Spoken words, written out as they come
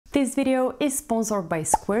This video is sponsored by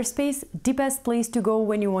Squarespace, the best place to go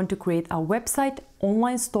when you want to create a website,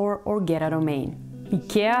 online store or get a domain.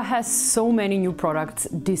 Ikea has so many new products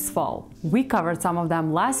this fall. We covered some of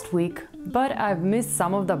them last week, but I've missed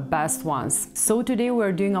some of the best ones. So today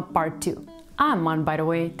we're doing a part 2. I'm Man, by the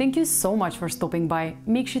way. Thank you so much for stopping by.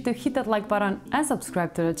 Make sure to hit that like button and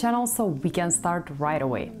subscribe to the channel so we can start right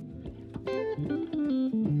away.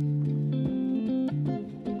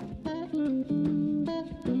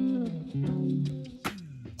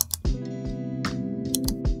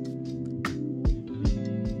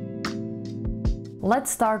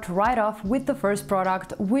 Let's start right off with the first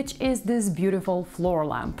product, which is this beautiful floor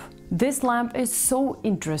lamp. This lamp is so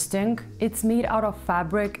interesting. It's made out of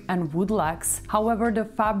fabric and wood legs. However, the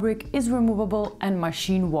fabric is removable and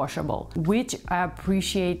machine washable, which I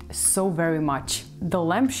appreciate so very much. The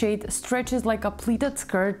lampshade stretches like a pleated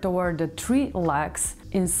skirt toward the 3 legs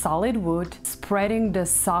in solid wood, spreading the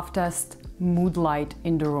softest mood light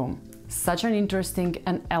in the room. Such an interesting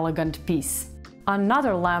and elegant piece.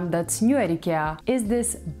 Another lamp that's new at Ikea is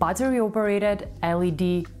this battery-operated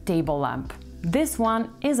LED table lamp. This one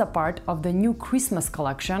is a part of the new Christmas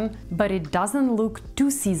collection, but it doesn't look too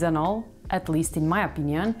seasonal, at least in my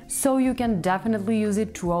opinion, so you can definitely use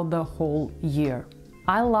it throughout the whole year.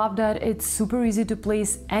 I love that it's super easy to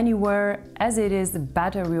place anywhere as it is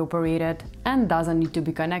battery-operated and doesn't need to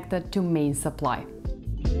be connected to main supply.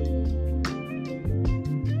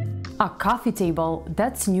 A coffee table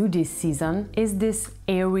that's new this season is this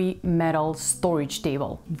airy metal storage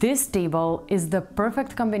table. This table is the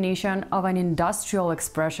perfect combination of an industrial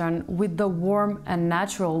expression with the warm and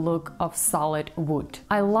natural look of solid wood.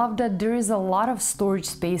 I love that there is a lot of storage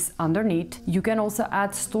space underneath. You can also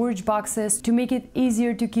add storage boxes to make it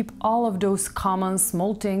easier to keep all of those common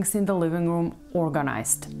small things in the living room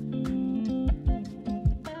organized.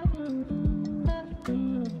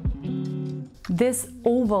 This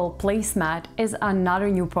oval placemat is another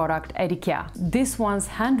new product at Ikea. This one's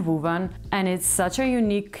hand-woven and it's such a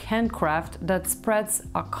unique handcraft that spreads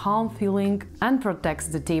a calm feeling and protects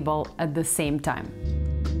the table at the same time.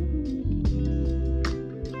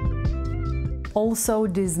 Also,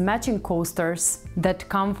 these matching coasters that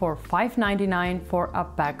come for $5.99 for a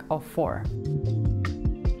pack of 4.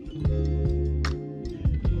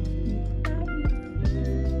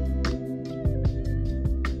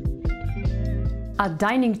 A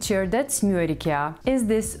dining chair that's new at Ikea is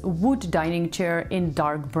this wood dining chair in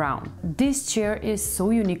dark brown. This chair is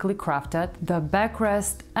so uniquely crafted. The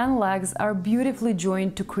backrest and legs are beautifully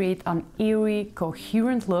joined to create an eerie,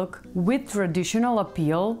 coherent look with traditional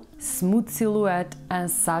appeal, smooth silhouette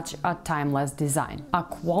and such a timeless design. A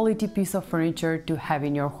quality piece of furniture to have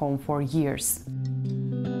in your home for years.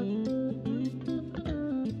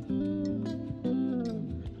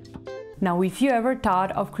 Now, if you ever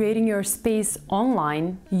thought of creating your space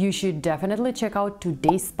online, you should definitely check out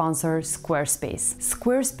today's sponsor, Squarespace.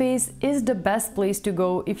 Squarespace is the best place to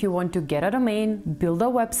go if you want to get a domain, build a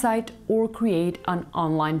website, or create an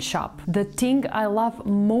online shop. The thing I love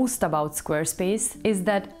most about Squarespace is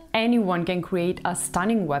that anyone can create a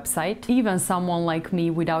stunning website, even someone like me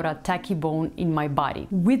without a techie bone in my body.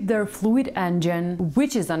 With their Fluid Engine,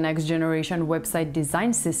 which is a next-generation website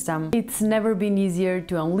design system, it's never been easier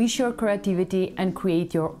to unleash your creativity and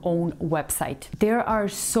create your own website. There are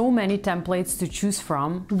so many templates to choose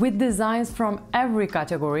from, with designs from every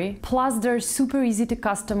category, plus they're super easy to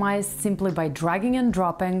customize simply by dragging and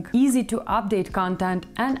dropping, easy to update content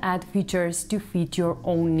and add features to fit your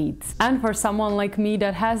own needs. And for someone like me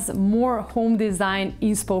that has more home design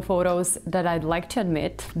inspo photos that I'd like to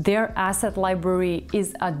admit, their asset library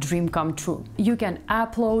is a dream come true. You can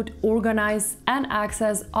upload, organize, and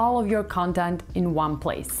access all of your content in one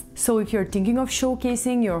place. So if you're thinking of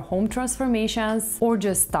showcasing your home transformations or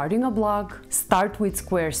just starting a blog, start with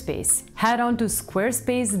Squarespace. Head on to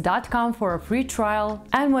squarespace.com for a free trial,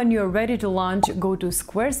 and when you're ready to launch, go to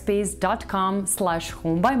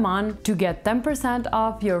squarespace.com/homebyman to get 10%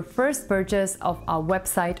 off your first purchase of a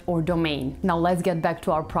website or domain. Now let's get back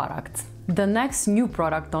to our product. The next new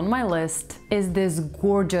product on my list is this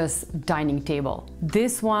gorgeous dining table.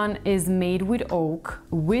 This one is made with oak,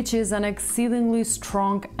 which is an exceedingly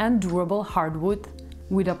strong and durable hardwood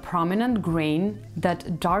with a prominent grain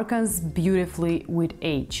that darkens beautifully with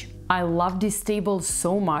age. I love this table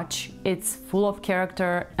so much. It's full of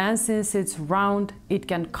character, and since it's round, it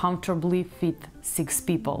can comfortably fit 6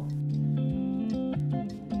 people.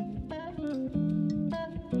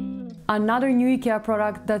 Another new Ikea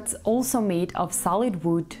product that's also made of solid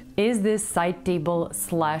wood is this side table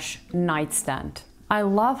 / nightstand. I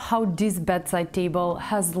love how this bedside table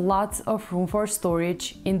has lots of room for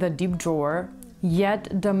storage in the deep drawer,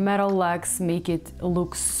 yet the metal legs make it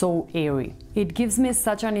look so airy. It gives me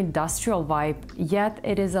such an industrial vibe, yet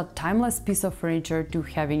it is a timeless piece of furniture to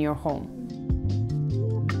have in your home.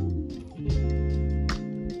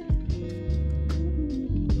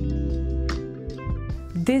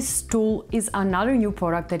 This stool is another new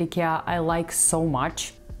product at IKEA I like so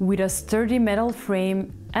much. With a sturdy metal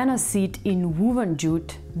frame and a seat in woven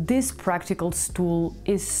jute, this practical stool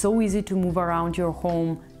is so easy to move around your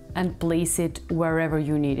home and place it wherever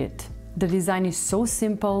you need it. The design is so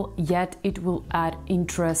simple, yet it will add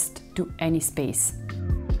interest to any space.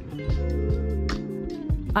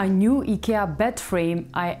 A new IKEA bed frame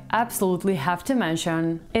I absolutely have to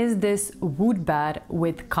mention is this wood bed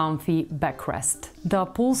with comfy backrest. The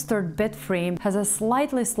upholstered bed frame has a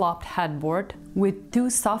slightly sloped headboard with 2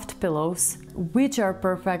 soft pillows, which are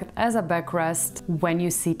perfect as a backrest when you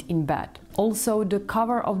sit in bed. Also, the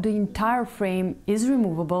cover of the entire frame is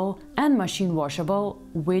removable and machine washable,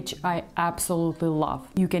 which I absolutely love.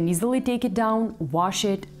 You can easily take it down, wash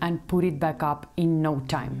it, and put it back up in no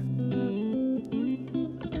time.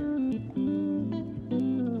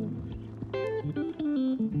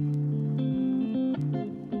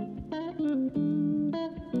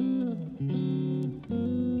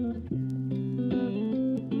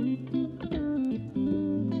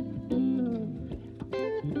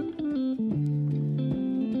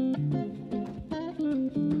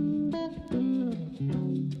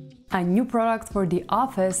 A new product for the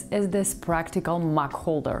office is this practical mug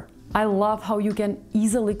holder. I love how you can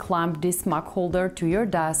easily clamp this mug holder to your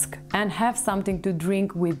desk and have something to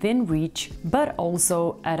drink within reach, but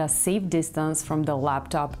also at a safe distance from the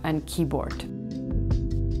laptop and keyboard.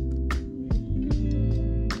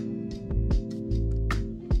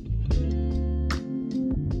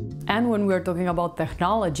 And when we're talking about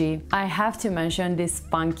technology, I have to mention this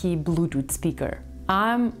funky Bluetooth speaker.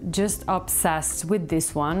 I'm just obsessed with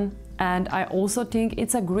this one, and I also think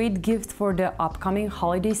it's a great gift for the upcoming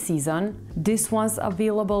holiday season. This one's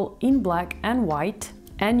available in black and white,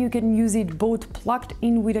 and you can use it both plugged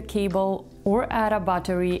in with a cable or add a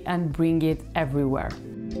battery and bring it everywhere.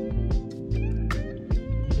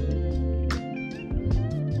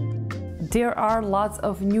 There are lots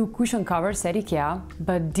of new cushion covers at IKEA,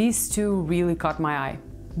 but these two really caught my eye.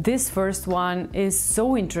 This first one is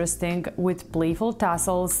so interesting with playful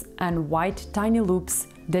tassels and white tiny loops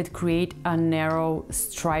that create a narrow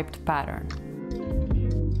striped pattern.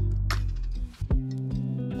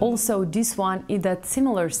 Also, this one is that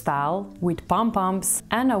similar style with pom-poms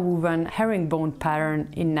and a woven herringbone pattern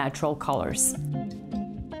in natural colors.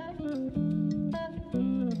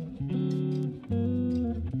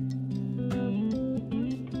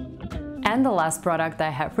 And the last product I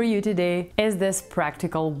have for you today is this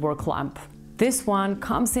practical work lamp. This one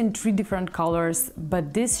comes in 3 different colors,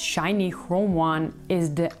 but this shiny chrome one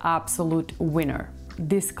is the absolute winner.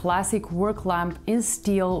 This classic work lamp in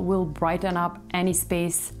steel will brighten up any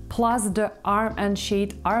space, plus the arm and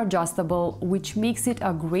shade are adjustable, which makes it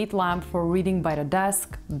a great lamp for reading by the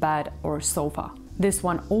desk, bed or sofa. This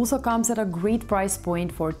one also comes at a great price point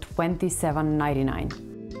for $27.99.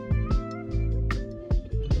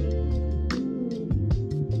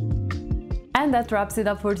 And that wraps it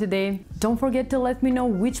up for today. Don't forget to let me know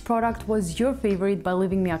which product was your favorite by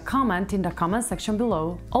leaving me a comment in the comment section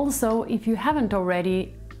below. Also, if you haven't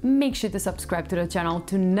already, make sure to subscribe to the channel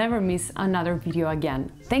to never miss another video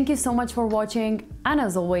again. Thank you so much for watching, and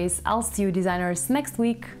as always, I'll see you designers next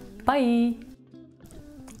week. Bye!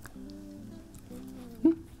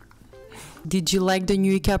 Did you like the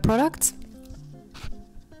new IKEA products?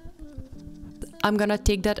 I'm gonna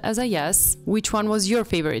take that as a yes. Which one was your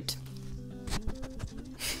favorite?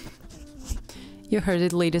 You heard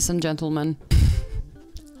it, ladies and gentlemen.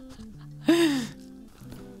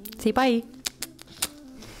 Say bye.